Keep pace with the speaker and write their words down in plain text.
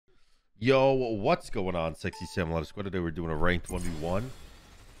Yo, what's going on, Sexy Sam? Let us go today. We're doing a ranked 1v1.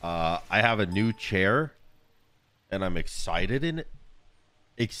 I have a new chair, and I'm excited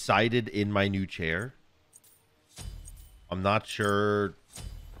in my new chair. I'm not sure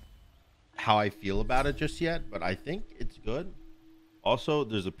how I feel about it just yet, but I think it's good. Also,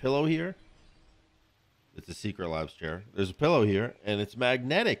 there's a pillow here. It's a Secret Labs chair. There's a pillow here, and it's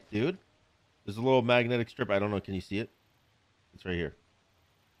magnetic, dude. There's a little magnetic strip. I don't know. Can you see it? It's right here.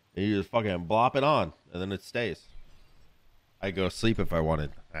 And you just fucking blop it on, and then it stays. I go sleep if I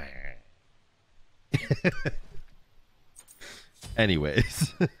wanted.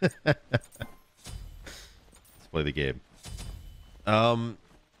 Anyways, let's play the game.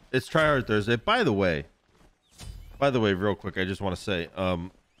 It's Tryhard Thursday. By the way, real quick, I just want to say,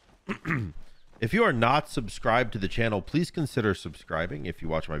 if you are not subscribed to the channel, please consider subscribing. If you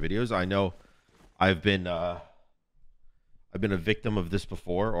watch my videos, I know I've been a victim of this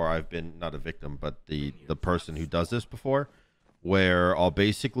before, or I've been not a victim, but the person who does this before, where I'll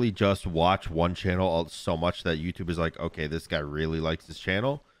basically just watch one channel so much that YouTube is like, okay, this guy really likes this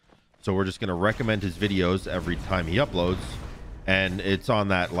channel, so we're just going to recommend his videos every time he uploads, and it's on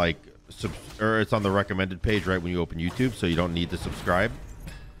that it's on the recommended page right when you open YouTube, so you don't need to subscribe.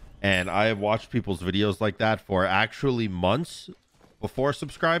 And I have watched people's videos like that for actually months before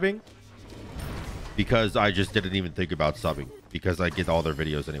subscribing, because I just didn't even think about subbing, because I get all their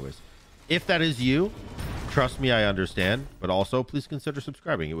videos anyways. If that is you, trust me, I understand, but also please consider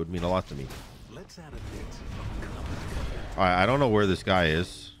subscribing. It would mean a lot to me. Let's add a bit. All right, I don't know where this guy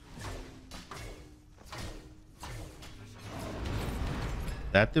is.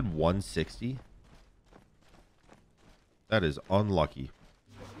 That did 160. That is unlucky.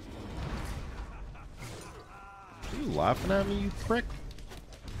 Are you laughing at me, you prick?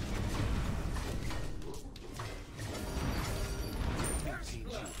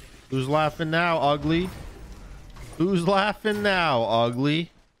 Who's laughing now, ugly? Who's laughing now,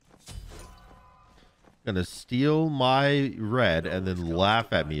 ugly? Gonna steal my red and then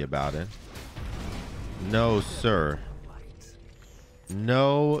laugh at me about it. No, sir.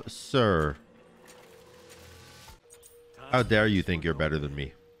 No, sir. How dare you think you're better than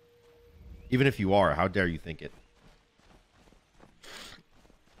me? Even if you are, how dare you think it?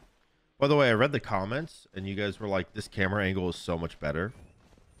 By the way, I read the comments and you guys were like, this camera angle is so much better.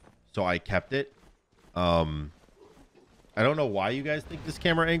 So I kept it. I don't know why you guys think this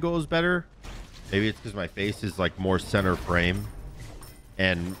camera angle is better. Maybe it's because my face is like more center frame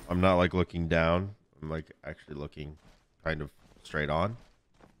and I'm not like looking down. I'm like actually looking kind of straight on.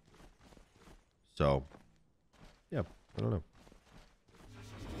 So yeah, I don't know.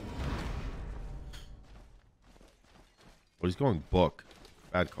 Well, he's going book.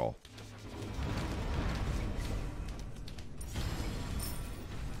 Bad call.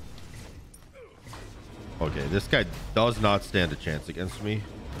 Okay, this guy does not stand a chance against me.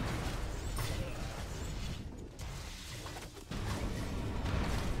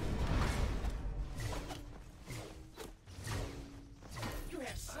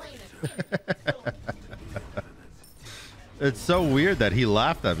 It's so weird that he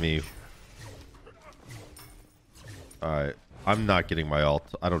laughed at me. Alright, I'm not getting my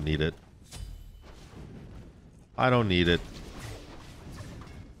ult. I don't need it. I don't need it.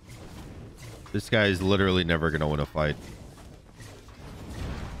 This guy is literally never going to win a fight.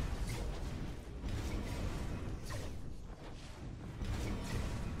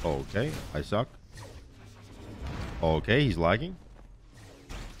 Okay, I suck. Okay, he's lagging.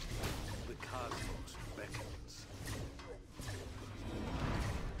 The cosmos beckons.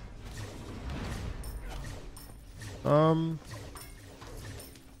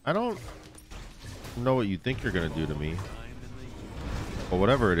 I don't know what you think you're going to do to me. But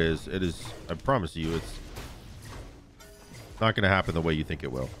whatever it is, I promise you, it's not going to happen the way you think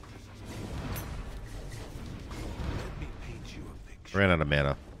it will. Let me paint you a picture. Ran out of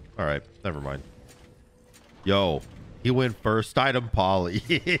mana. All right, never mind. Yo, he went first item poly.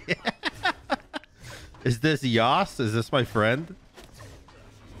 Is this Yas? Is this my friend?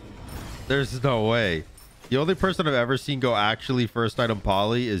 There's no way. The only person I've ever seen go actually first item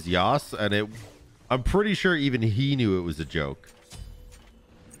poly is Yas, and I'm pretty sure even he knew it was a joke.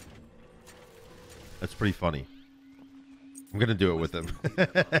 That's pretty funny. I'm gonna do it with him.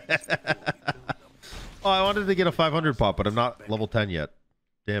 Oh, I wanted to get a 500 pop, but I'm not level 10 yet.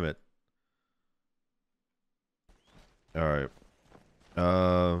 Damn it. All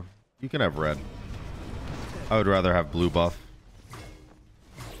right. You can have red. I would rather have blue buff.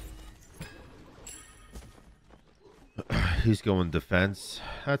 He's going defense.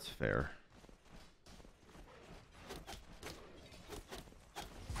 That's fair.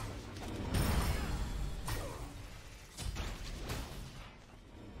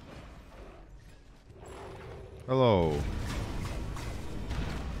 Hello.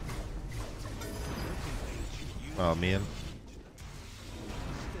 Oh man.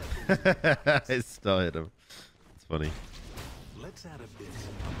 I still hit him. It's funny. Let's add a bit.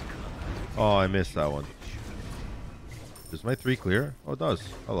 Oh, I missed that one. Does my 3 clear? Oh, it does.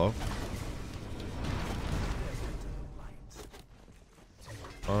 Hello.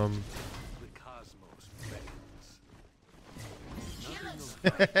 The cosmos beckons.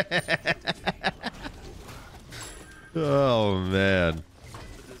 Oh man.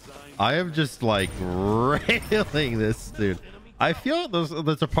 I am just like railing this dude. I feel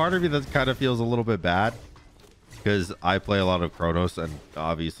there's a part of me that kind of feels a little bit bad because I play a lot of Chronos and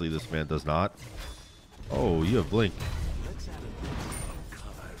obviously this man does not. Oh, you have Blink. Let's add a bit of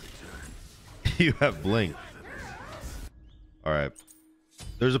color. You have Blink. All right.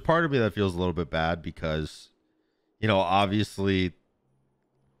 There's a part of me that feels a little bit bad because, you know, obviously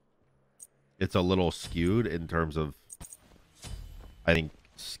it's a little skewed in terms of, I think,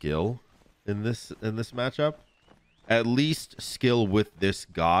 skill in this matchup. At least skill with this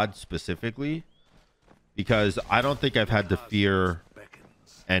god specifically, because I don't think I've had to fear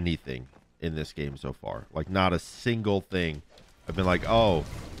anything in this game so far. Like, not a single thing. I've been like, oh,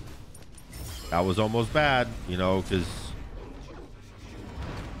 that was almost bad, you know, because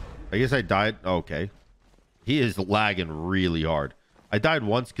I guess I died. Okay. He is lagging really hard. I died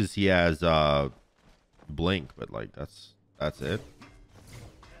once because he has Blink, but like that's it.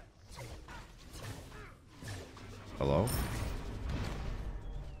 Hello?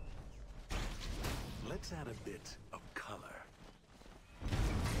 Let's add a bit of color.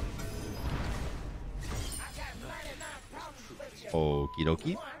 Okie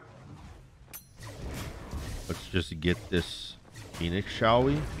dokie. Let's just get this Phoenix, shall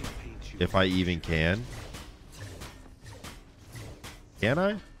we? If I even can. Can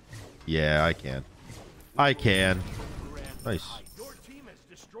I? Yeah, I can. I can. Nice.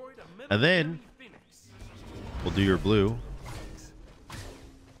 And then we'll do your blue.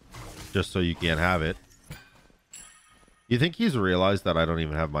 Just so you can't have it. You think he's realized that I don't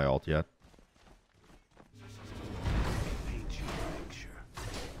even have my ult yet?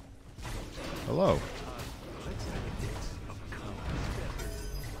 Hello.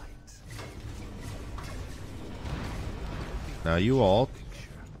 Now you ult.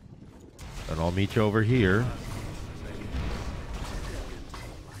 And I'll meet you over here.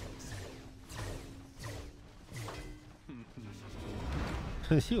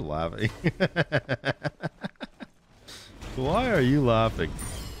 Is you laughing? Why are you laughing?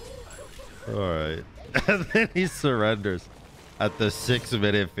 Alright. And then he surrenders at the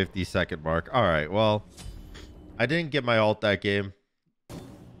 6-minute 50-second mark. Alright, well, I didn't get my ult that game.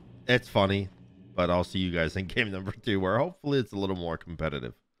 It's funny, but I'll see you guys in game number 2, where hopefully it's a little more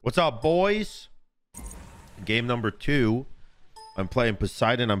competitive. What's up, boys? Game number 2. I'm playing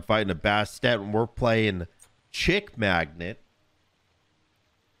Poseidon. I'm fighting a Bastet, and we're playing Chick Magnet.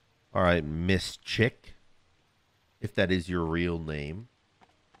 All right, Miss Chick, if that is your real name.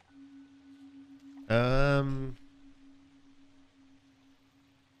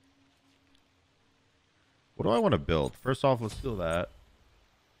 What do I want to build? First off, let's do that.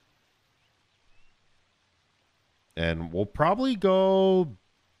 And we'll probably go...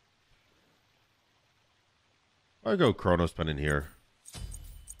 I'll go Chronospin in here.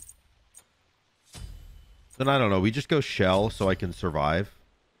 Then I don't know. We just go Shell so I can survive.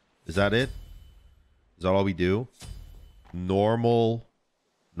 Is that it? Is that all we do? Normal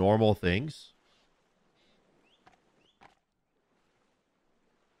things?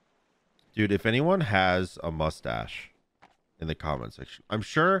 Dude, if anyone has a mustache in the comment section, I'm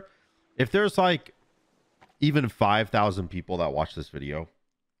sure if there's like even 5,000 people that watch this video,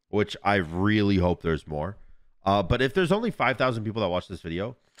 which I really hope there's more. But if there's only 5,000 people that watch this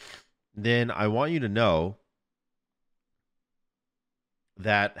video, then I want you to know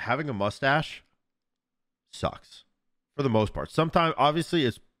that having a mustache sucks for the most part. Sometimes, obviously,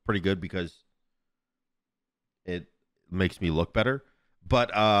 it's pretty good because it makes me look better. But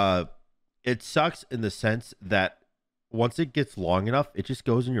it sucks in the sense that once it gets long enough, it just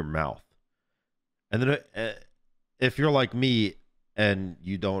goes in your mouth. And then if you're like me and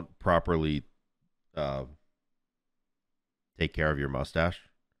you don't properly take care of your mustache,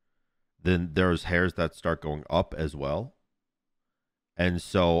 then there's hairs that start going up as well. And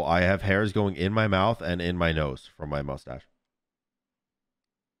so I have hairs going in my mouth and in my nose from my mustache.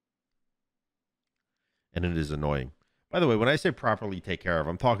 And it is annoying. By the way, when I say properly take care of,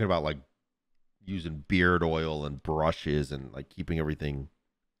 I'm talking about like using beard oil and brushes and like keeping everything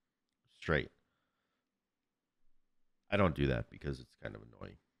straight. I don't do that because it's kind of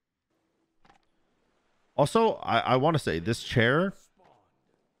annoying. Also, I want to say this chair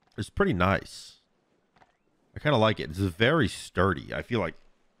is pretty nice. I kind of like it. It's very sturdy. I feel like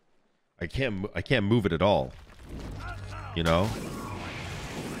I can't move it at all. You know?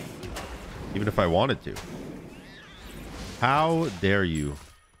 Even if I wanted to. How dare you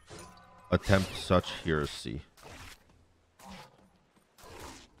attempt such heresy?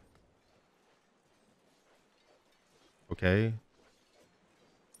 Okay.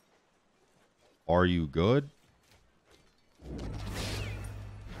 Are you good?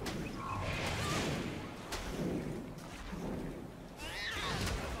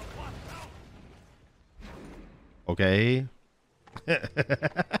 Okay.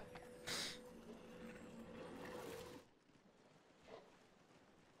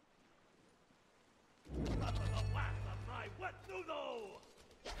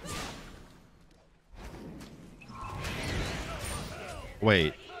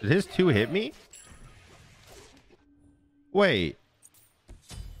 Wait, did his 2 hit me? Wait.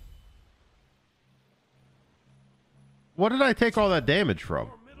 What did I take all that damage from?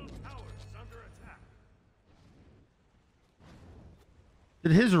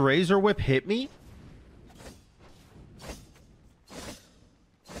 Did his razor whip hit me?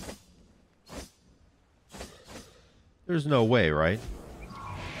 There's no way, right?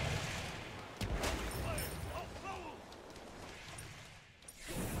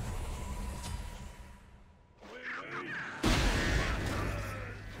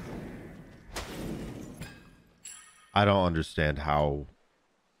 I don't understand how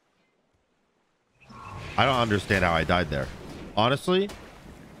I died there. Honestly,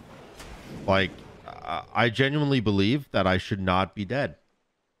 like, I genuinely believe that I should not be dead.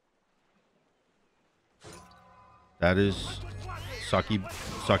 That is sucky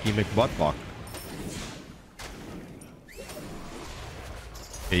McButtfuck.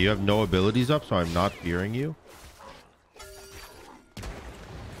 Okay, you have no abilities up, so I'm not fearing you.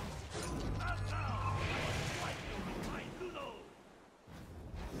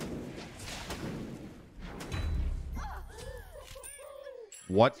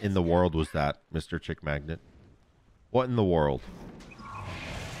 What in the world was that, Mr. Chick Magnet? What in the world?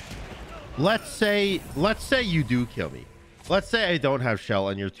 Let's say you do kill me. Let's say I don't have shell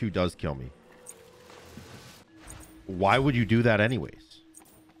and your 2 does kill me. Why would you do that anyways?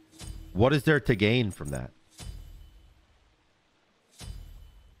 What is there to gain from that?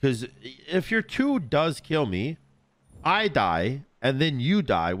 Because if your 2 does kill me, I die, and then you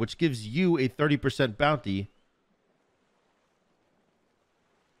die, which gives you a 30% bounty.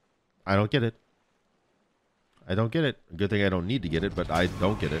 I don't get it. I don't get it. Good thing I don't need to get it, but I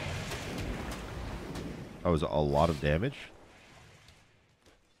don't get it. That was a lot of damage.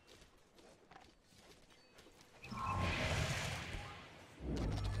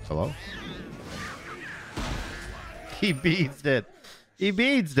 Hello? He beats it. He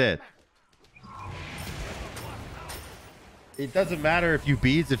beats it. It doesn't matter if you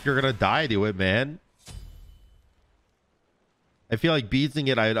beads if you're going to die to it, man. I feel like beadsing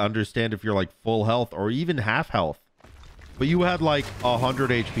it, I'd understand if you're like full health or even half health. But you had like 100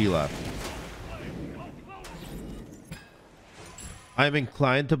 HP left. I'm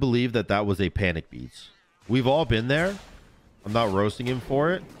inclined to believe that that was a panic beads. We've all been there. I'm not roasting him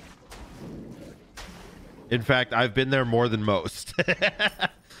for it. In fact, I've been there more than most.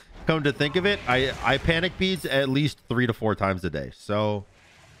 Come to think of it, I panic beads at least 3 to 4 times a day. So,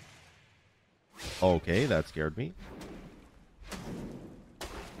 okay, that scared me.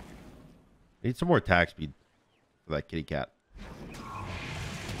 Need some more attack speed for that kitty cat.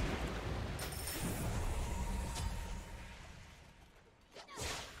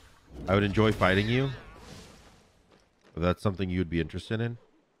 I would enjoy fighting you. If that's something you'd be interested in.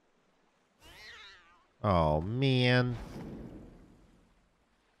 Oh, man.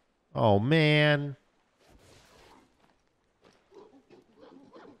 Oh, man.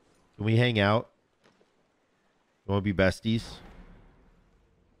 Can we hang out? You want to be besties?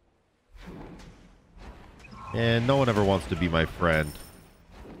 And no one ever wants to be my friend.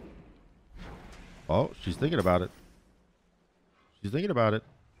 Oh, she's thinking about it. She's thinking about it.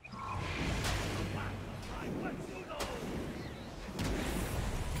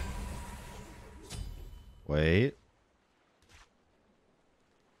 Wait.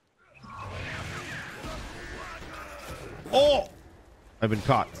 Oh! I've been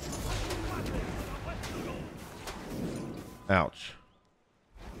caught. Ouch.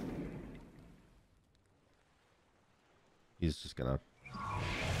 He's just gonna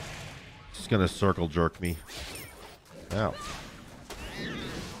circle jerk me. Ow.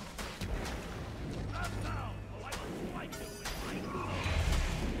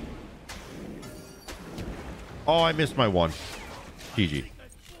 Oh, I missed my one. GG.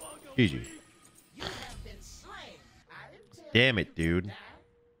 GG. Damn it, dude.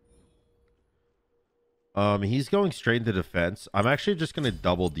 He's going straight into defense. I'm actually just gonna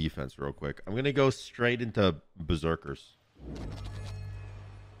double defense real quick. I'm gonna go straight into berserkers.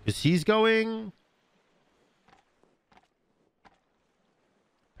 Because he's going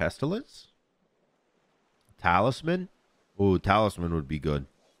pestilence? Talisman? Ooh, talisman would be good.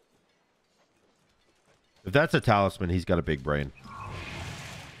 If that's a talisman, he's got a big brain.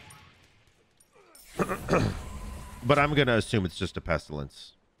 But I'm gonna assume it's just a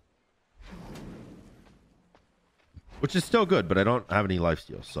pestilence. Which is still good, but I don't have any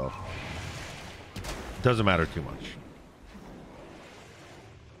lifesteal, so it doesn't matter too much.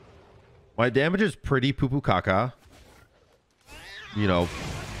 My damage is pretty poo-poo caca. You know,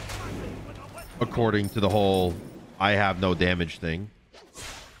 according to the whole I have no damage thing.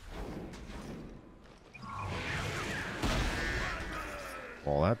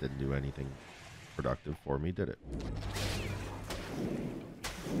 Well, that didn't do anything productive for me, did it?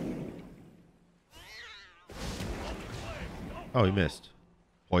 Oh, he missed.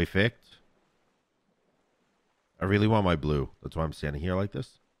 Perfect. I really want my blue. That's why I'm standing here like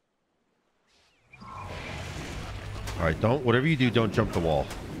this. All right, don't, whatever you do, don't jump the wall.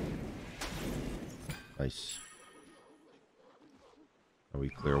 Nice. And we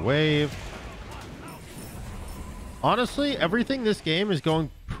clear wave. Honestly, everything this game is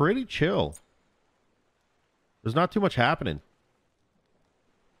going pretty chill. There's not too much happening.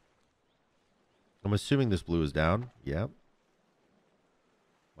 I'm assuming this blue is down. Yeah.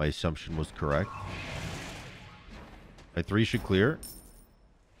 My assumption was correct. My 3 should clear.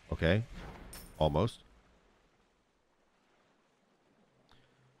 Okay. Almost.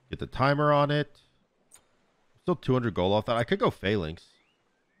 Get the timer on it. Still 200 gold off that. I could go phalanx.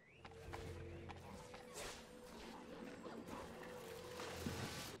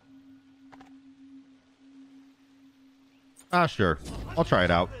 Ah, sure. I'll try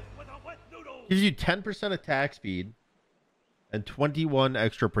it out. Gives you 10% attack speed and 21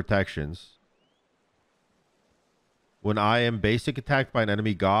 extra protections when I am basic attacked by an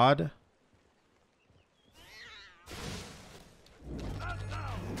enemy god.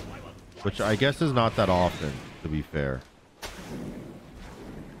 Which I guess is not that often, to be fair.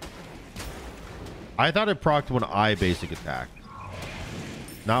 I thought it procced when I basic attacked,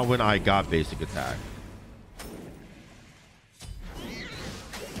 not when I got basic attack.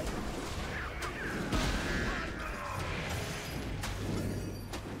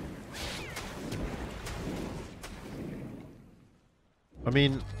 I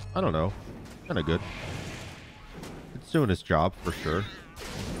mean, I don't know. Kind of good. It's doing its job for sure.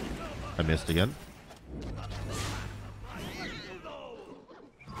 I missed again.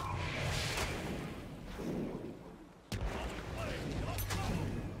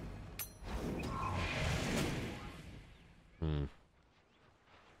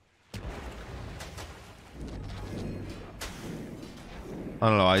 I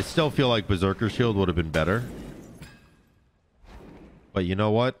don't know. I still feel like Berserker Shield would have been better. But you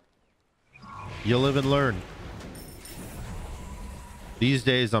know what? You live and learn. These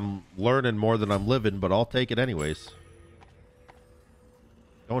days, I'm learning more than I'm living, but I'll take it anyways.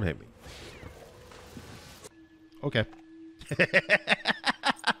 Don't hit me. Okay.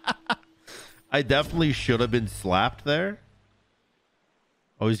 I definitely should have been slapped there.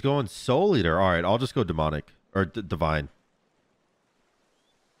 Oh, he's going Soul Eater. All right, I'll just go Demonic. Or Divine.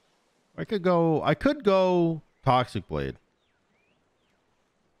 I could go Toxic Blade.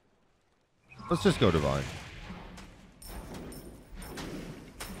 Let's just go Divine.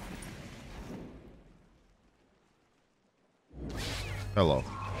 Hello.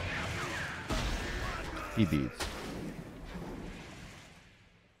 He beats.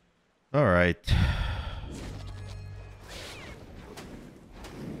 All right.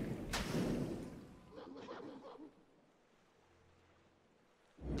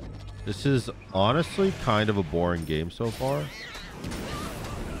 This is honestly kind of a boring game so far.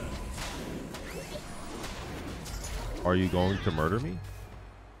 Are you going to murder me?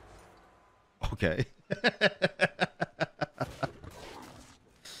 Okay.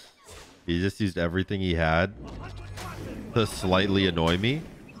 He just used everything he had to slightly annoy me.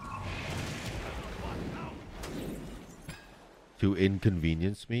 To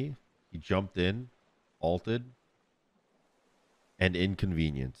inconvenience me. He jumped in, ulted, and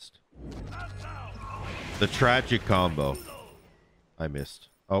inconvenienced. The tragic combo. I missed.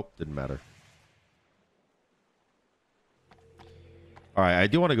 Oh, didn't matter. Alright, I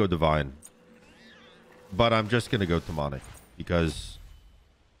do want to go Divine. But I'm just going to go Demonic. Because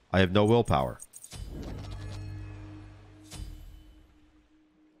I have no willpower.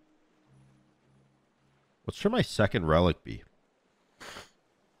 What should my second relic be?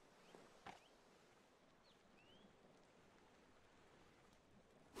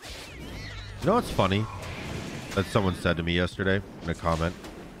 You know what's funny? That someone said to me yesterday in a comment.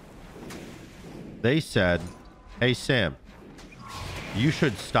 They said, "Hey Sam, you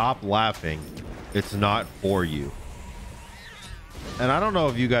should stop laughing. It's not for you." And I don't know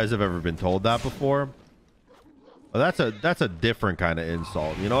if you guys have ever been told that before. But that's a different kind of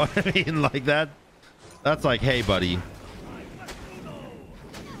insult. You know what I mean? Like that. That's like, hey, buddy.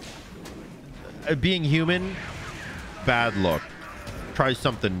 Being human, bad look. Try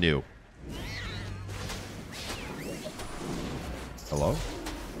something new. Hello?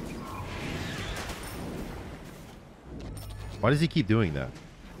 Why does he keep doing that?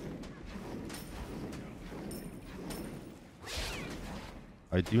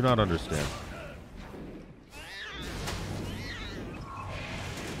 I do not understand.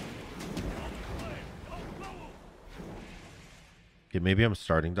 Okay, maybe I'm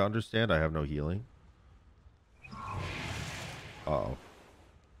starting to understand. I have no healing. Uh-oh.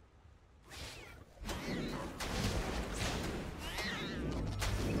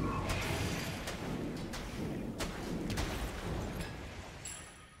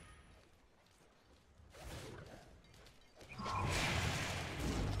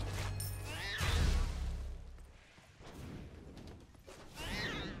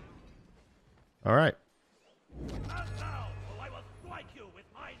 All right.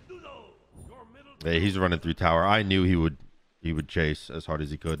 Hey, he's running through tower. I knew he would chase as hard as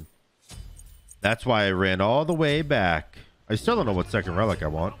he could. That's why I ran all the way back. I still don't know what second relic I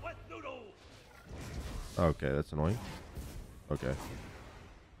want. Okay, that's annoying. Okay.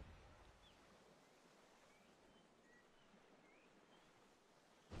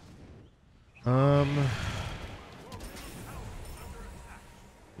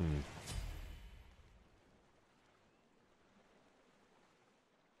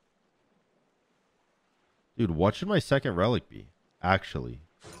 Dude, what should my second relic be? Actually.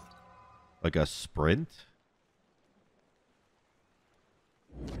 Like a sprint?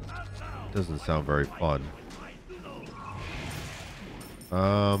 Doesn't sound very fun.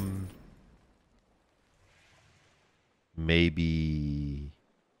 Maybe...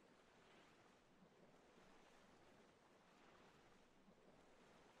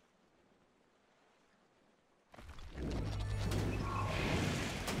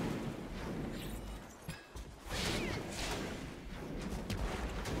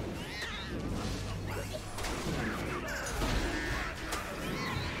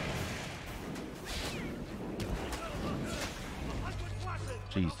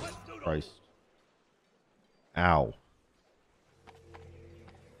 Jesus Christ. Ow.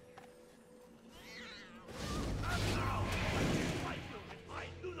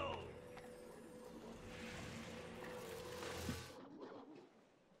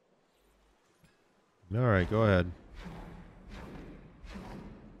 All right, go ahead.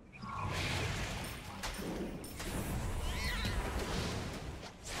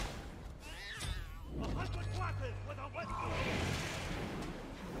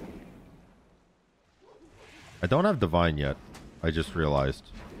 I don't have divine yet. I just realized.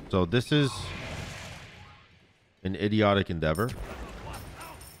 So this is an idiotic endeavor.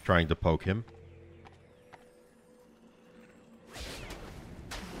 Trying to poke him.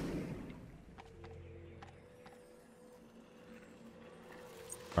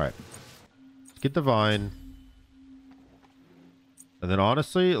 Alright. Let's get divine. And then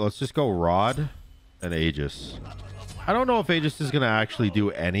honestly, let's just go Rod and Aegis. I don't know if Aegis is going to actually do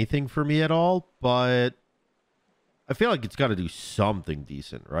anything for me at all, but I feel like it's got to do something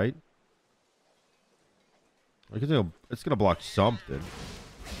decent, right? Like it's gonna block something.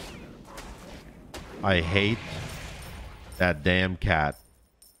 I hate that damn cat.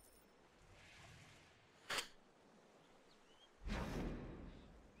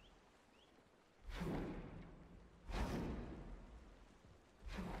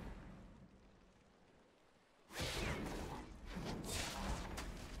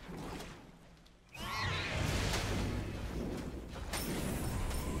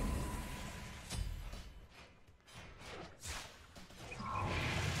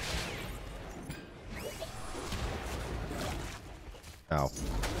 Ow.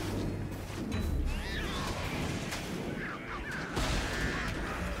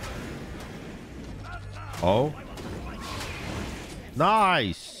 Oh.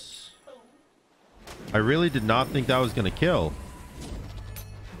 Nice. I really did not think that was going to kill.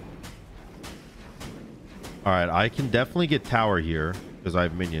 All right, I can definitely get tower here because I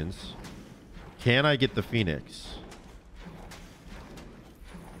have minions. Can I get the Phoenix?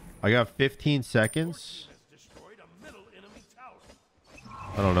 I got 15 seconds.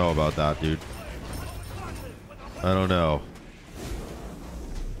 I don't know about that, dude. I don't know.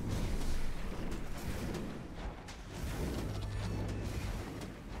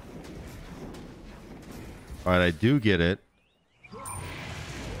 All right, I do get it.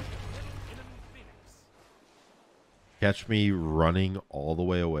 Catch me running all the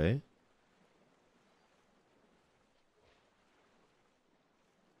way away.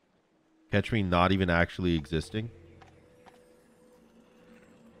 Catch me not even actually existing.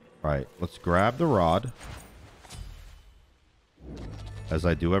 All right, let's grab the rod. As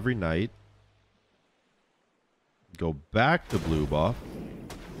I do every night. Go back to blue buff.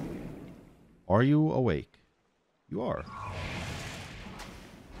 Are you awake? You are.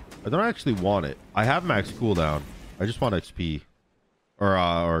 I don't actually want it. I have max cooldown. I just want XP.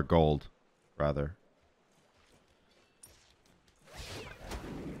 Or gold, rather.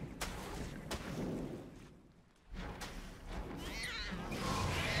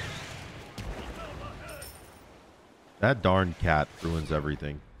 That darn cat ruins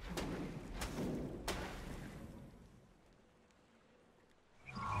everything.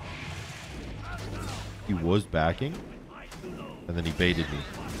 He was backing, and then he baited me.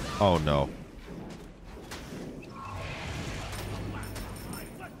 Oh no.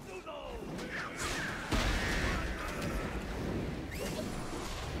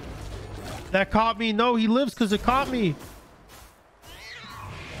 That caught me. No, he lives because it caught me.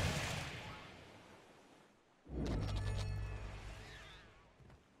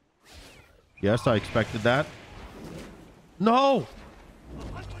 Yes, I expected that. No.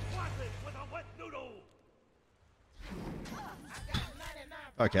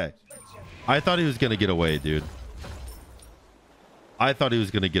 Okay. I thought he was going to get away, dude. I thought he was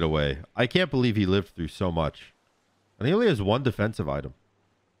going to get away. I can't believe he lived through so much. And he only has one defensive item.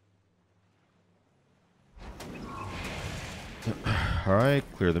 All right,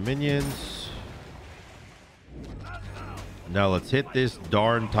 clear the minions. Now let's hit this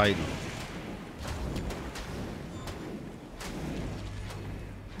darn Titan.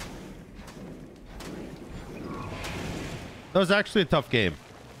 That was actually a tough game.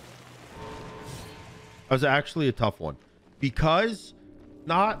 That was actually a tough one. Because,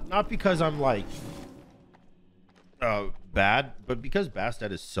 not because I'm like bad, but because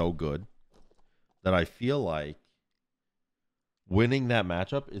Bastet is so good that I feel like winning that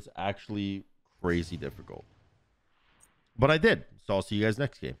matchup is actually crazy difficult. But I did. So I'll see you guys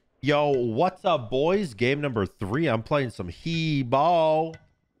next game. Yo, what's up, boys? Game number 3. I'm playing some He-Ball.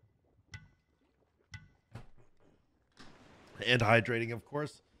 And hydrating, of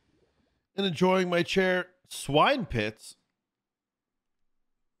course. And enjoying my chair. Swine pits?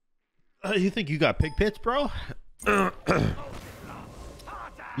 You think you got pig pits, bro?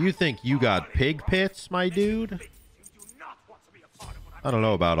 You think you got pig pits, my dude? I don't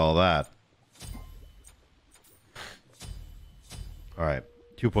know about all that. All right.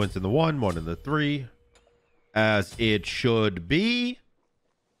 2 points in the 1, 1 in the 3. As it should be.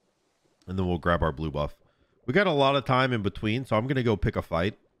 And then we'll grab our blue buff. We got a lot of time in between, so I'm going to go pick a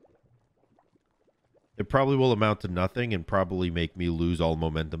fight. It probably will amount to nothing and probably make me lose all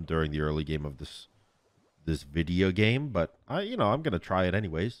momentum during the early game of this video game, but I'm going to try it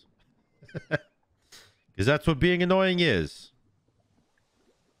anyways. Because that's what being annoying is.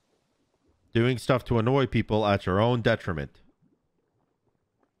 Doing stuff to annoy people at your own detriment.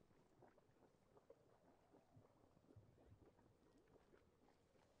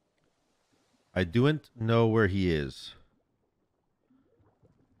 I don't know where he is.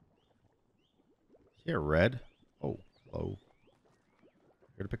 Is he a red? Oh, hello.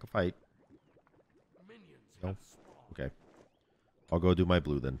 Here to pick a fight. No? Okay. I'll go do my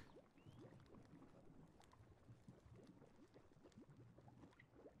blue then.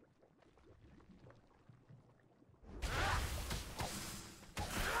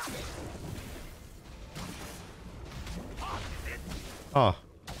 Oh.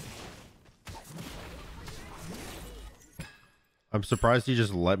 I'm surprised he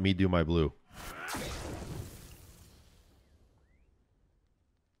just let me do my blue.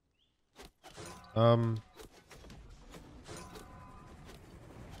 All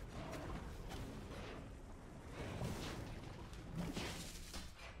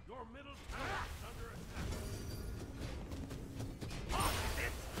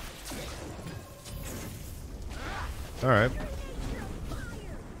right.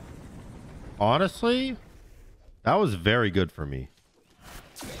 Honestly, that was very good for me.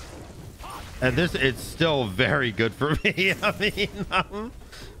 And it's still very good for me. I mean,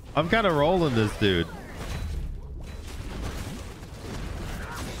 I'm kind of rolling this dude.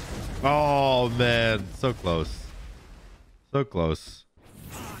 Oh, man. So close. So close.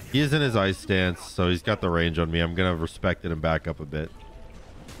 He is in his ice stance, so he's got the range on me. I'm gonna respect it and back up a bit.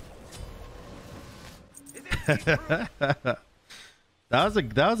 that was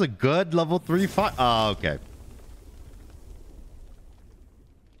a good level 3 fight. Oh, okay.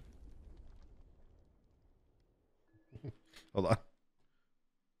 Hold on.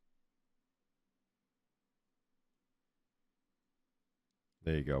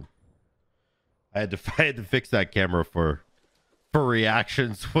 There you go. I had to fix that camera for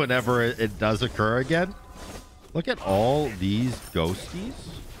reactions whenever it does occur again. Look at all these ghosties.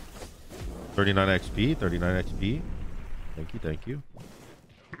 39 XP, 39 XP. Thank you, thank you.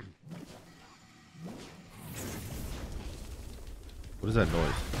 What is that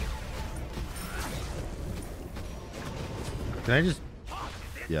noise? Can I just...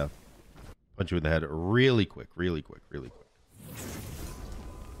 Yeah. Punch you in the head really quick, really quick, really quick.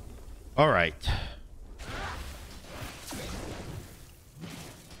 All right.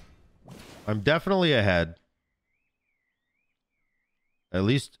 I'm definitely ahead. At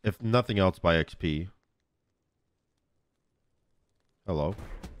least, if nothing else, by XP. Hello.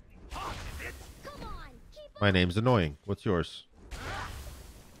 My name's Annoying. What's yours?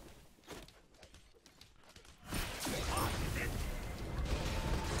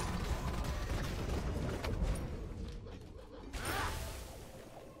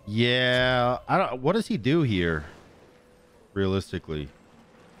 Yeah, I don't. What does he do here? Realistically,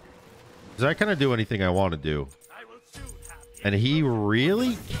 does I kind of do anything I want to do? And he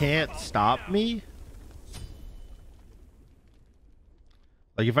really can't stop me.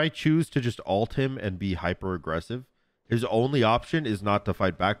 Like if I choose to just ult him and be hyper aggressive, his only option is not to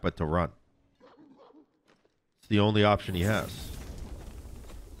fight back, but to run. It's the only option he has.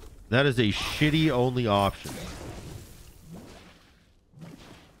 That is a shitty only option.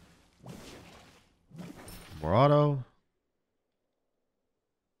 More auto.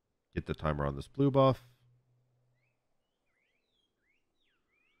 Get the timer on this blue buff.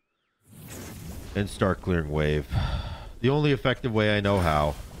 And start clearing wave. The only effective way I know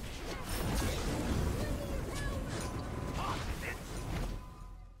how.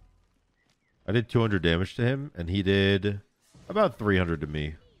 I did 200 damage to him, and he did about 300 to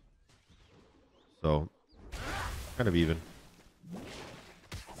me. So, kind of even.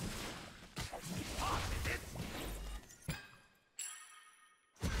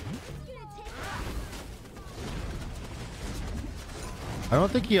 I don't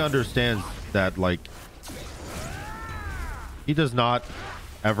think he understands that, like, he does not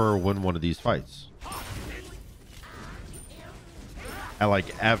ever win one of these fights. I like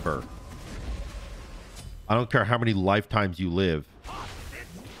ever. I don't care how many lifetimes you live.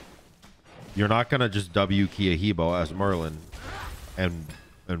 You're not gonna just W key a Hebo as Merlin and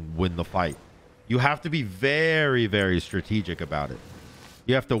win the fight. You have to be very, very strategic about it.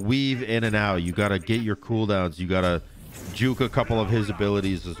 You have to weave in and out. You gotta get your cooldowns. You gotta juke a couple of his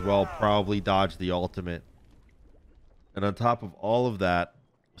abilities as well. Probably dodge the ultimate. And on top of all of that,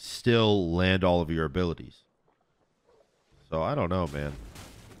 still land all of your abilities. So I don't know, man.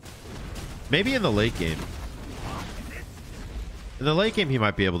 Maybe in the late game. In the late game, he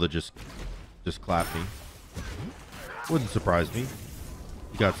might be able to just clap me. Wouldn't surprise me.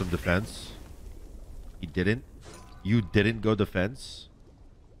 He got some defense. He didn't. You didn't go defense.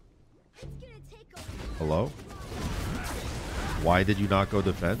 Hello? Why did you not go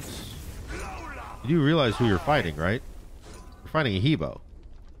defense? You realize who you're fighting, right? You're fighting a Hebo.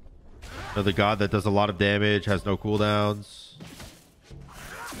 Another god that does a lot of damage, has no cooldowns.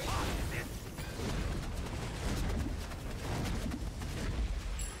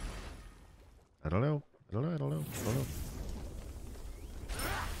 I don't know. I don't know. I don't know. I don't know.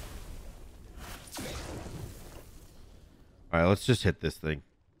 All right, let's just hit this thing.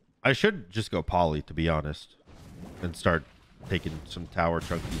 I should just go poly, to be honest, and start taking some tower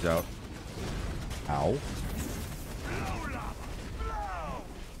chunkies out. Ow.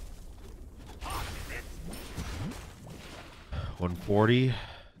 140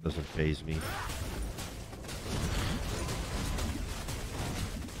 doesn't faze me.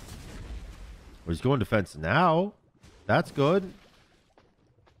 Well, he's going defense now. That's good.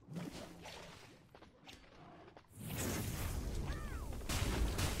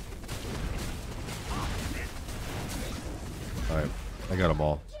 All right, I got them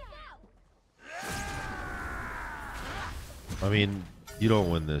all. I mean, you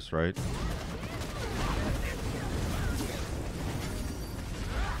don't win this, right?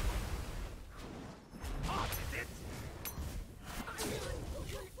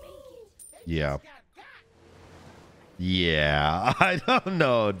 Yeah. Yeah, I don't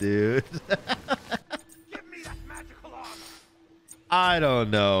know, dude. Give me that magical armor. I don't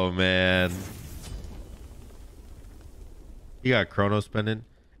know, man. He got Chronos Pendant.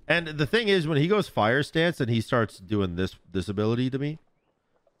 And the thing is, when he goes Fire Stance and he starts doing this ability to me,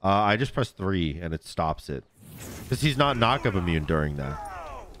 I just press 3 and it stops it. Because he's not knockup immune during that.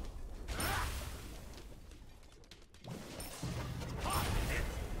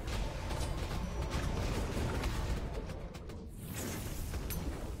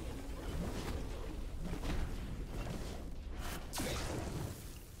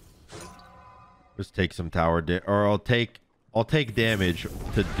 Just take some tower or I'll take damage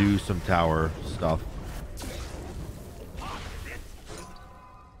to do some tower stuff.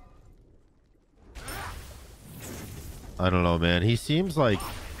 I don't know, man. He seems like,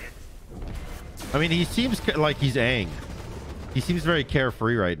 I mean, he seems like he's Aang. He seems very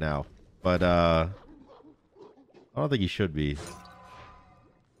carefree right now, but I don't think he should be.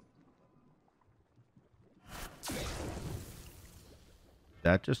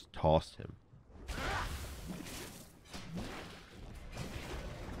 That just tossed him.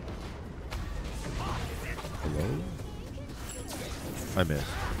 Hello? I missed.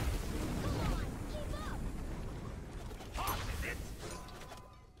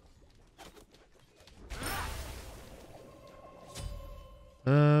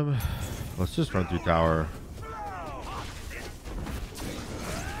 Let's just run through tower.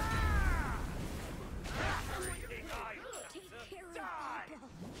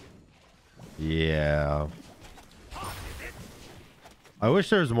 Yeah. I wish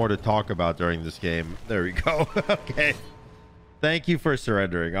there was more to talk about during this game. There we go. Okay. Thank you for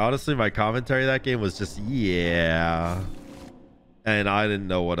surrendering. Honestly, my commentary that game was just, yeah. And I didn't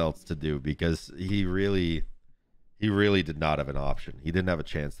know what else to do because he really did not have an option. He didn't have a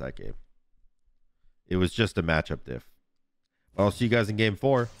chance that game. It was just a matchup diff. I'll see you guys in game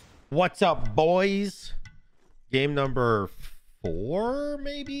 4. What's up, boys? Game number 4,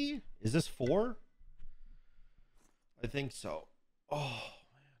 maybe? Is this 4? I think so. Oh,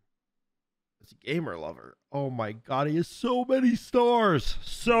 man. It's a gamer lover. Oh, my God. He has so many stars.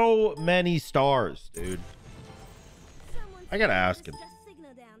 So many stars, dude. I gotta ask him.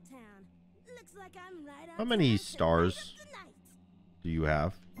 How many stars do you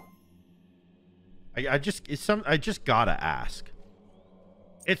have? I just gotta ask.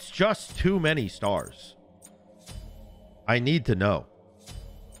 It's just too many stars. I need to know.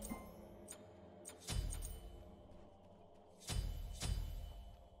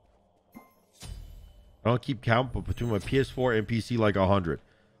 I don't keep count, but between my PS4 and PC, like 100.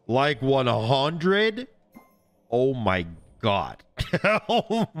 Like 100? Oh my God.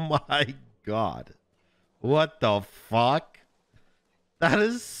 Oh my God. What the fuck? That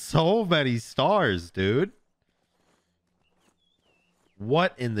is so many stars, dude.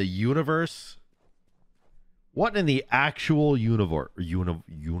 What in the universe? What in the actual universe?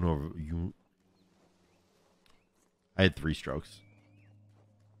 I had 3 strokes.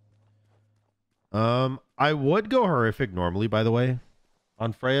 I would go horrific normally, by the way,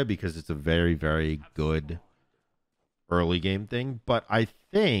 on Freya because it's a very, very good early game thing. But I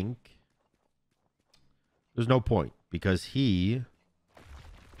think there's no point because he,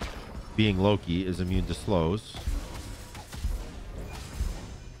 being Loki, is immune to slows.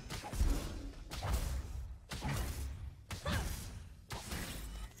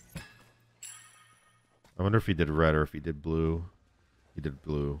 I wonder if he did red or if he did blue. He did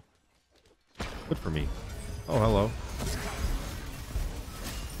blue. Good for me. Oh, hello.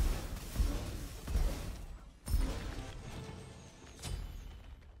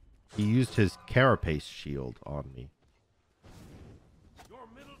 He used his carapace shield on me. Your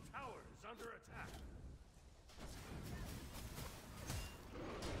middle tower is under attack.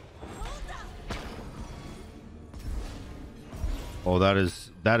 Oh,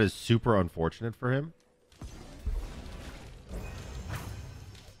 that is super unfortunate for him.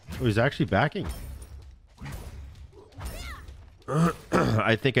 Oh, he's actually backing.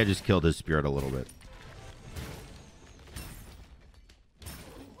 I think I just killed his spirit a little bit.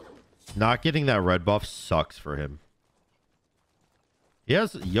 Not getting that red buff sucks for him. He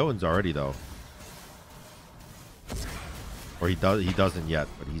has Yoans already though. Or he doesn't yet,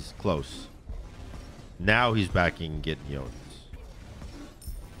 but he's close. Now he's backing and getting Yoans.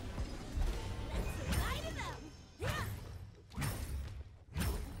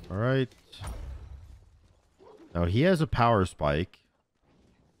 All right. Now he has a power spike.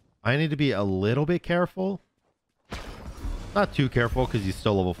 I need to be a little bit careful. Not too careful because he's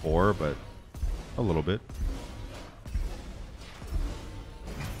still level 4, but a little bit.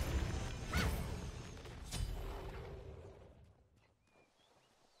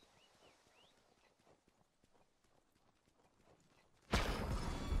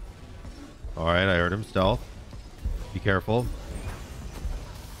 All right, I heard him stealth. Be careful.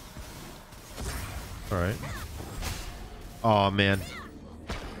 All right. Oh, man.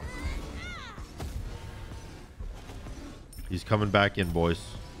 He's coming back in, boys.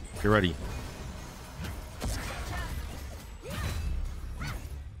 Get ready.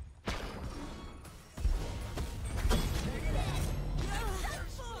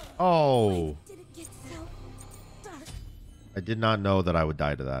 Oh. I did not know that I would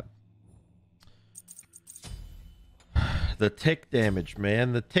die to that. The tick damage,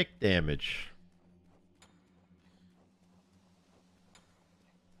 man. The tick damage.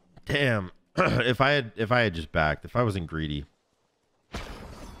 Damn. If I had just backed, if I wasn't greedy.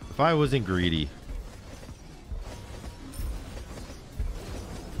 If I wasn't greedy.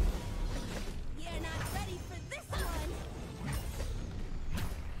 You're not ready for this one.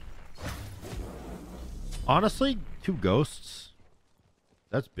 Honestly, 2 ghosts.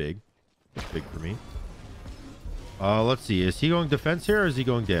 That's big. That's big for me. Let's see. Is he going defense here or is he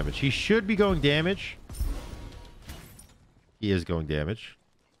going damage? He should be going damage. He is going damage.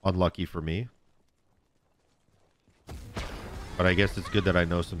 Unlucky for me. But I guess it's good that I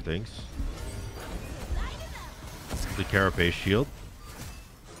know some things. The Carapace shield.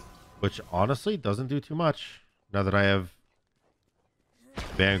 Which honestly doesn't do too much. Now that I have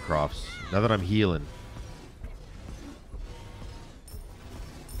Bancrofts. Now that I'm healing.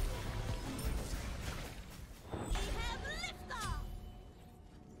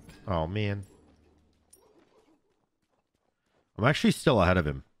 Oh, man. I'm actually still ahead of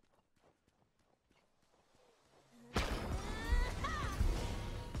him.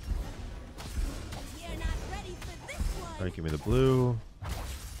 All right, give me the blue.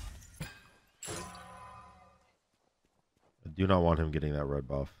 I do not want him getting that red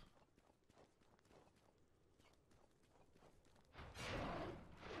buff.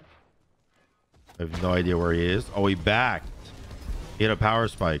 I have no idea where he is. Oh, he backed. He had a power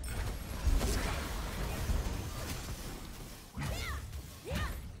spike.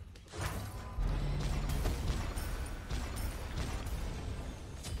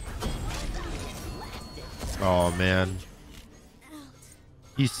 Oh, man.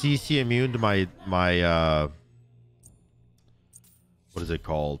 He's CC immune to my what is it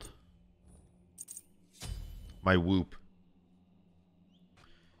called? My whoop.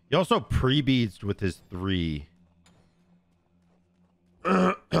 He also pre-beads with his 3.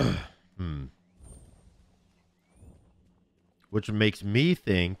 Which makes me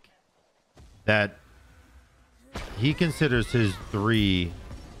think that he considers his 3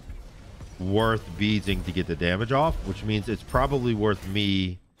 worth beadsing to get the damage off, which means it's probably worth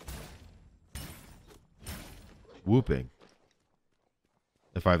me whooping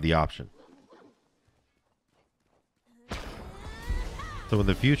if I have the option. So in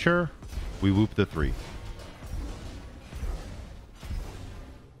the future, we whoop the 3.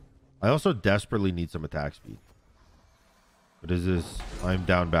 I also desperately need some attack speed. What is this? I'm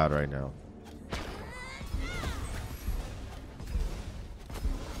down bad right now.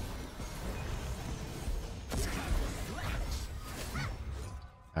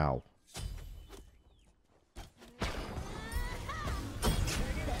 Ow.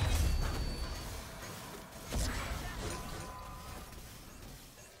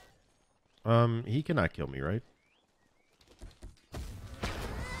 He cannot kill me, right?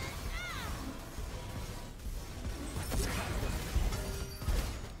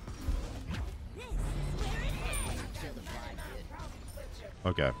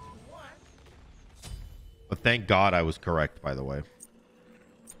 Okay. But thank God I was correct, by the way.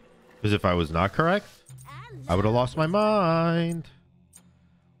 Because if I was not correct, I would have lost my mind.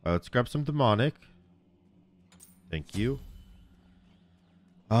 Let's grab some demonic. Thank you.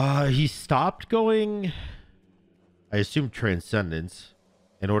 He stopped going, I assume, Transcendence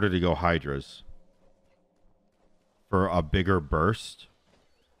in order to go Hydras for a bigger burst.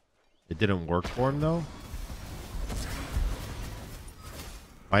 It didn't work for him, though.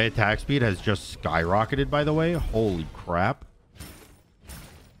 My attack speed has just skyrocketed, by the way. Holy crap.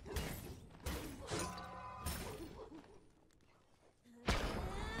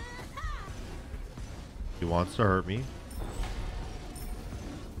 He wants to hurt me.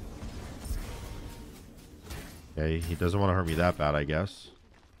 Okay, he doesn't want to hurt me that bad, I guess.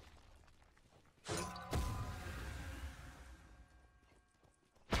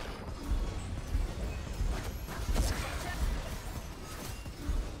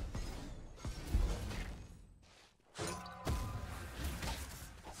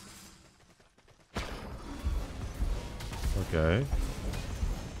 Okay.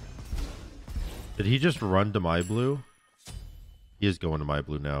 Did he just run to my blue? He is going to my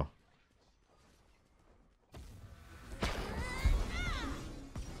blue now.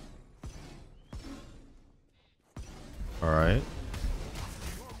 All right.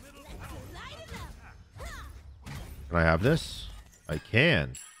 Can I have this? I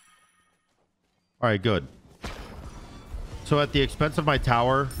can. All right, good. So at the expense of my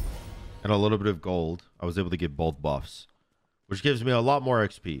tower and a little bit of gold, I was able to get both buffs, which gives me a lot more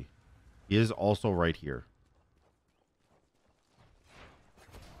XP. He is also right here.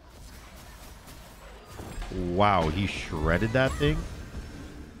 Wow, he shredded that thing.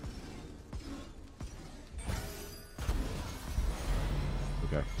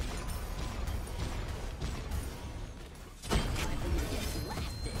 Okay.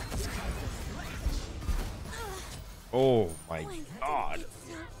 Oh my god.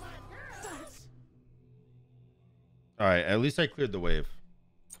 All right, at least I cleared the wave.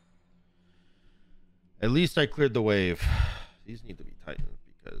 At least I cleared the wave. These need to be tightened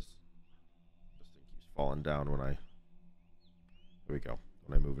because this thing keeps falling down when I... There we go.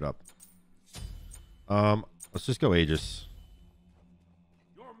 When I move it up. Let's just go Aegis.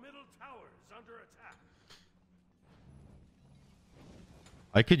 Your middle tower is under attack.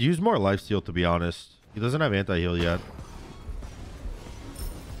 I could use more lifesteal, to be honest. He doesn't have anti-heal yet.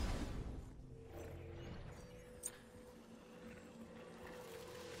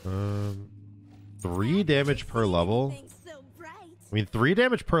 Um, 3 damage per level. I mean, 3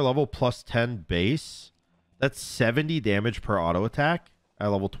 damage per level plus 10 base. That's 70 damage per auto attack at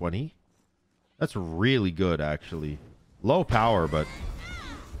level 20. That's really good, actually. Low power, but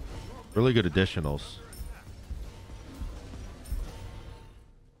really good additionals.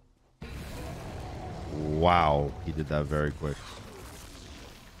 Wow, he did that very quick.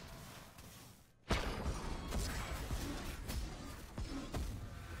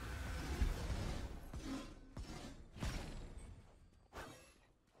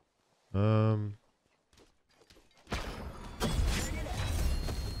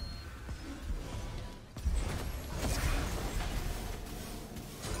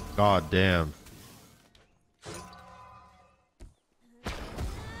 God damn.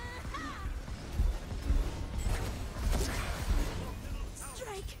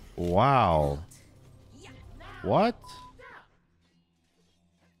 Wow. What?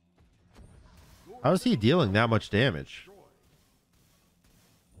 How is he dealing that much damage?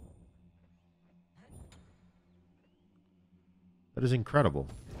 That is incredible.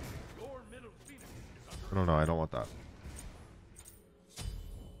 No, I don't want that.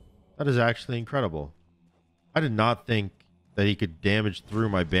 That is actually incredible. I did not think that he could damage through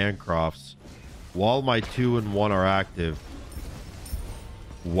my Bancrofts while my 2 and 1 are active,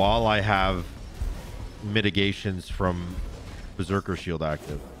 while I have mitigations from Berserker Shield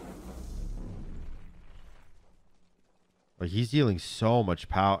active. Like, he's dealing so much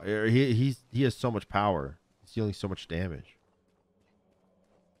power. He has so much power. He's dealing so much damage.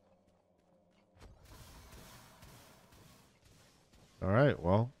 All right,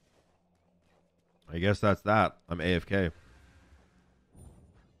 well, I guess that's that. I'm AFK.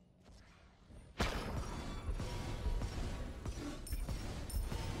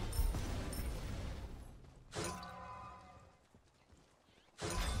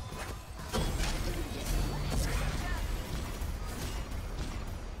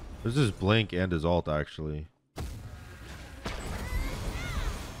 There's his blink and his ult, actually.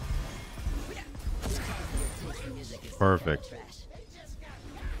 Perfect.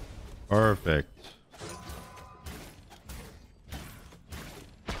 Perfect.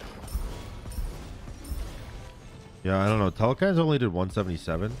 Yeah, I don't know. Telekai's only did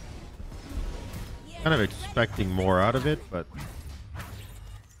 177. Kind of expecting more out of it, but...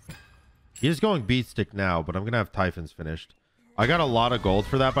 He is going beat stick now, but I'm going to have Typhons finished. I got a lot of gold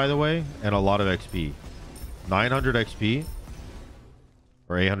for that, by the way, and a lot of XP. 900 XP.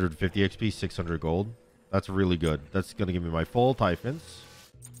 Or 850 XP, 600 gold. That's really good. That's going to give me my full Typhons.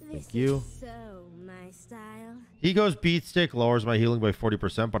 Thank you. He goes beat stick, lowers my healing by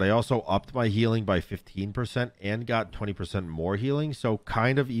 40%, but I also upped my healing by 15% and got 20% more healing, so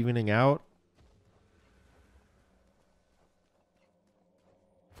kind of evening out.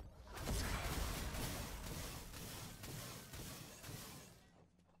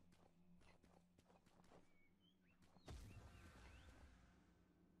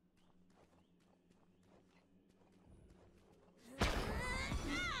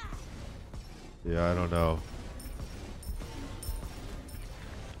 Yeah, I don't know.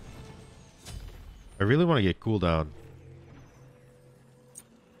 I really want to get cooldown.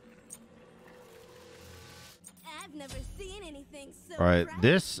 I've never seen anything so All right, bright.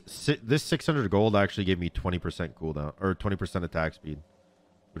 this 600 gold actually gave me 20% cooldown or 20% attack speed,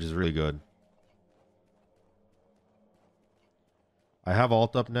 which is really good. I have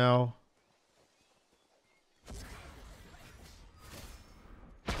ult up now.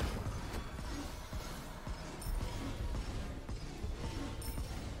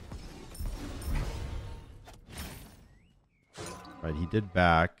 Right, he did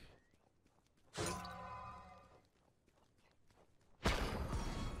back.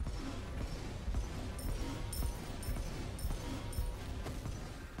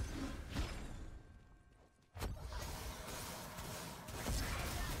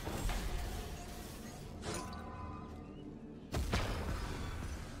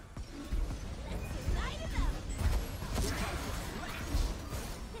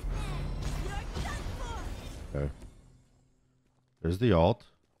 Okay. There's the ult.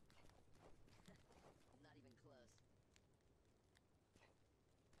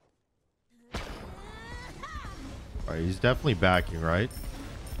 All right, he's definitely backing, right?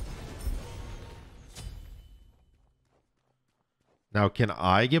 Now, can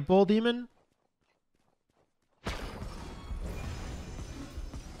I get Bull Demon?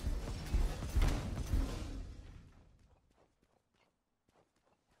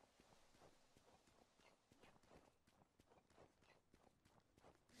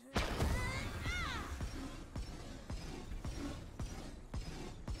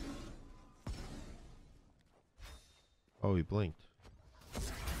 Oh, he blinked.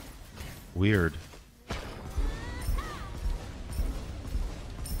 Weird.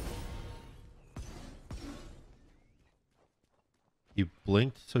 He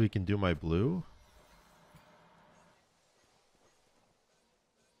blinked so he can do my blue?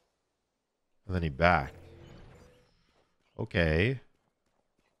 And then he backed. Okay.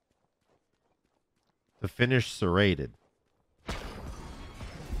 The finish serrated.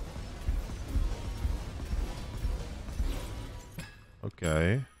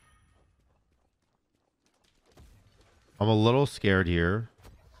 Okay. I'm a little scared here.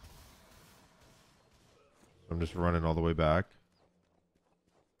 I'm just running all the way back.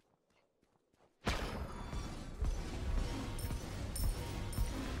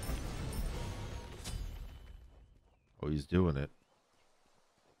 Oh, he's doing it.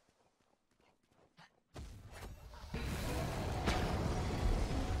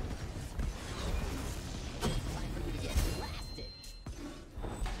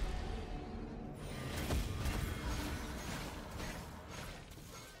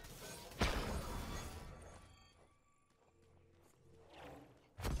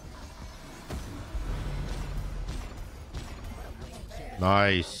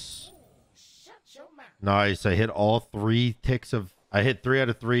 Nice. Nice. I hit all 3 ticks of... I hit 3 out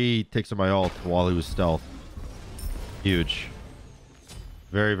of 3 ticks of my ult while he was stealth. Huge.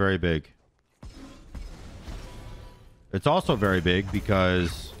 Very, very big. It's also very big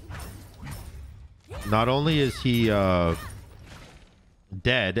because not only is he dead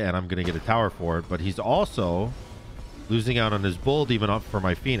and I'm going to get a tower for it, but he's also losing out on his bull even up for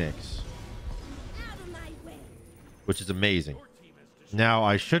my Phoenix, which is amazing. Now,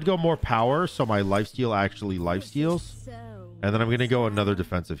 I should go more power so my lifesteal actually lifesteals. And then I'm going to go another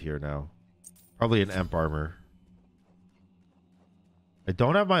defensive here now. Probably an Emp Armor. I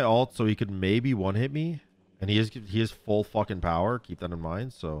don't have my ult, so he could maybe one-hit me. And he is full fucking power. Keep that in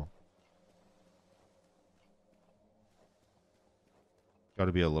mind, so... Got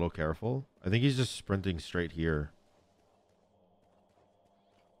to be a little careful. I think he's just sprinting straight here.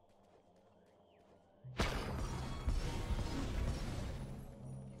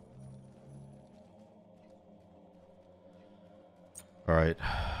 All right.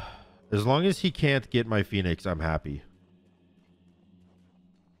 As long as he can't get my Phoenix, I'm happy.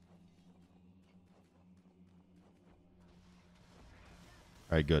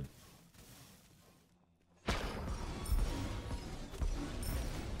 All right, good.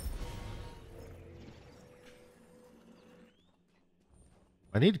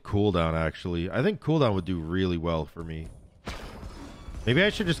 I need cooldown, actually. I think cooldown would do really well for me. Maybe I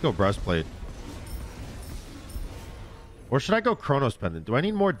should just go breastplate. Or should I go Chronos Pendant? Do I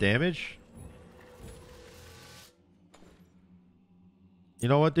need more damage? You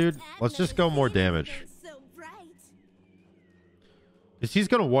know what, dude? Let's just go more damage. Because he's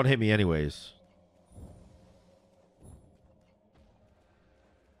going to one-hit me anyways.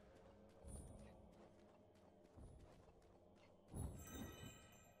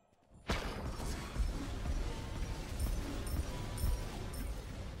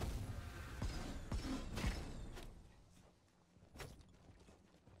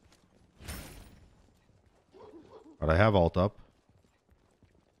 But I have ult up.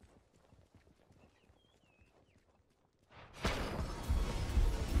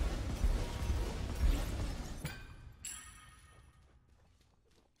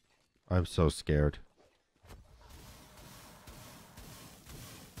 I'm so scared.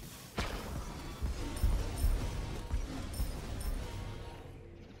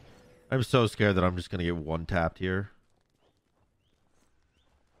 I'm so scared that I'm just going to get one tapped here.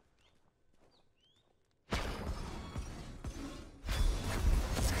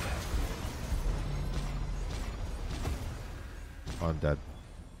 dead.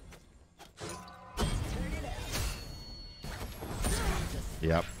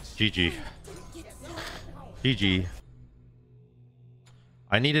 Yep. GG. GG.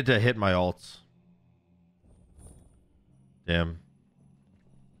 I needed to hit my ults. Damn.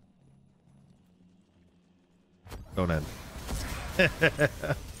 Don't end.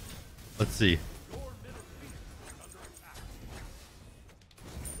 Let's see.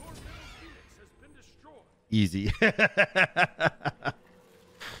 Easy.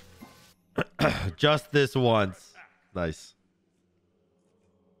 Just this once. Nice.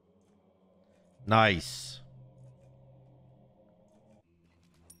 Nice.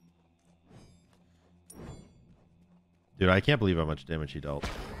 Dude, I can't believe how much damage he dealt.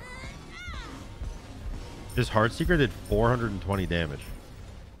 His Heartseeker did 420 damage.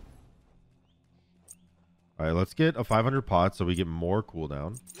 All right, let's get a 500 pot so we get more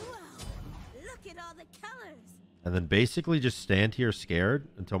cooldown. Whoa, look at all the colors. And then basically just stand here scared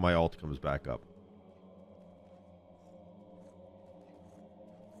until my ult comes back up.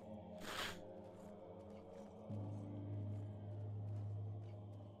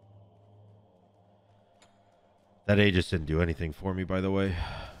 That Aegis didn't do anything for me, by the way.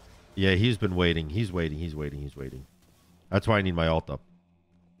 Yeah, he's been waiting. He's waiting. He's waiting. He's waiting. That's why I need my ult up.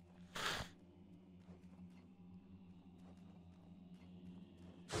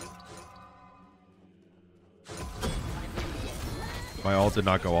 My ult did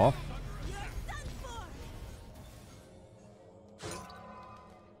not go off. You're done for.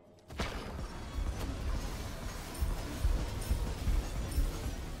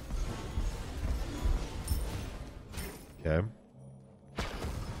 Okay.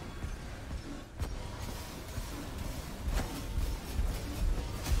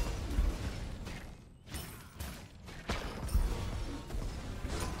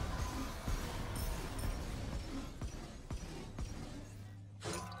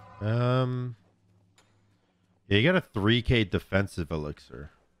 Yeah, you got a 3k defensive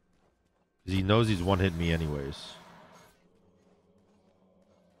elixir. Because he knows he's one-hit me anyways.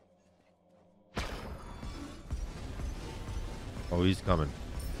 Oh, he's coming.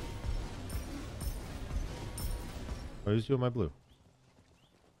 Oh, he's doing my blue.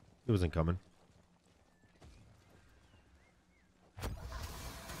 He wasn't coming.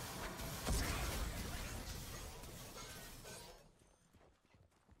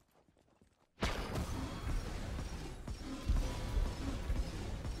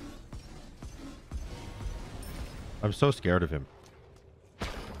 I'm so scared of him.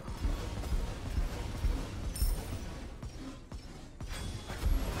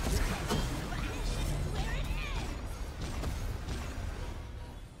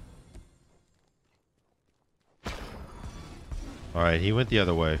 All right, he went the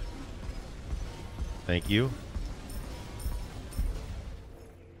other way. Thank you.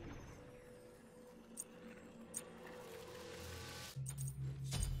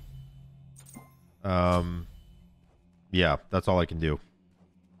 Yeah, that's all I can do.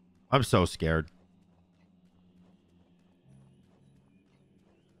 I'm so scared.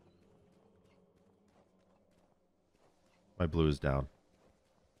 My blue is down.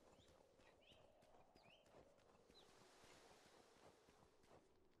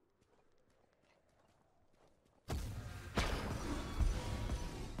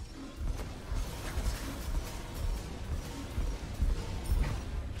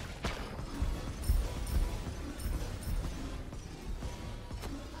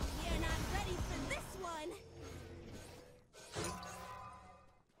 You're not ready for this one. You're done for.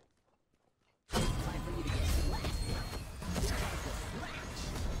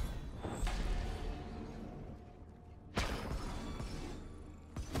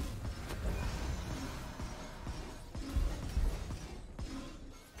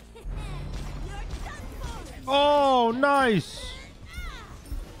 Oh, nice.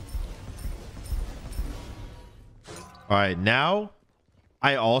 All right, now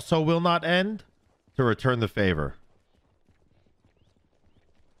I also will not end to return the favor.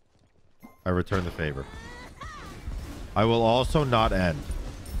 I return the favor. I will also not end.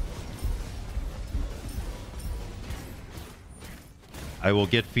 I will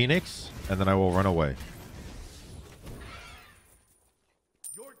get Phoenix and then I will run away.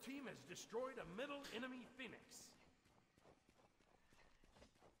 Your team has destroyed a middle enemy Phoenix.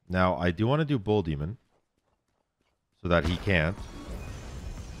 Now, I do want to do Bull Demon so that he can't.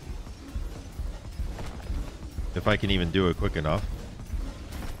 If I can even do it quick enough.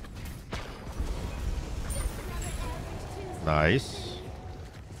 Nice.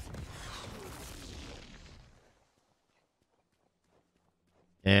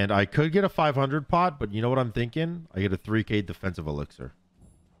 And I could get a 500 pot, but you know what I'm thinking? I get a 3k defensive elixir.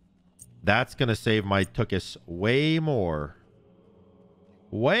 That's going to save my Tukis way more.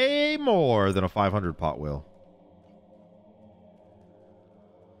 Way more than a 500 pot will.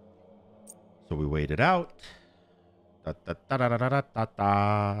 So we wait it out. Da, da, da, da, da, da, da,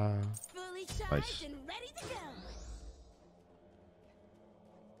 da. Fully charged Nice. and ready to go.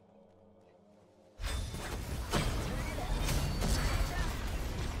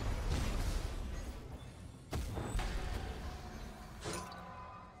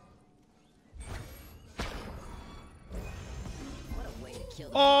 What a way to kill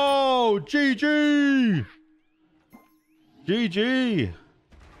the Oh, GG. GG.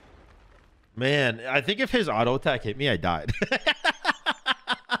 Man, I think if his auto attack hit me, I died.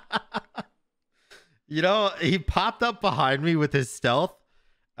 You know, he popped up behind me with his stealth,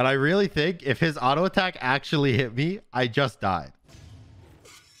 and I really think if his auto attack actually hit me, I just died.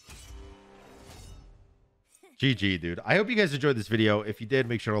 GG, dude. I hope you guys enjoyed this video. If you did,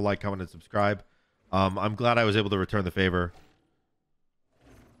 make sure to like, comment, and subscribe. I'm glad I was able to return the favor.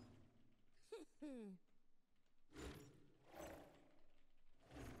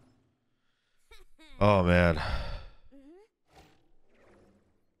 Oh, man.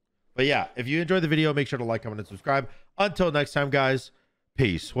 But yeah, if you enjoyed the video, make sure to like, comment, and subscribe. Until next time, guys.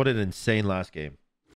 Peace. What an insane last game.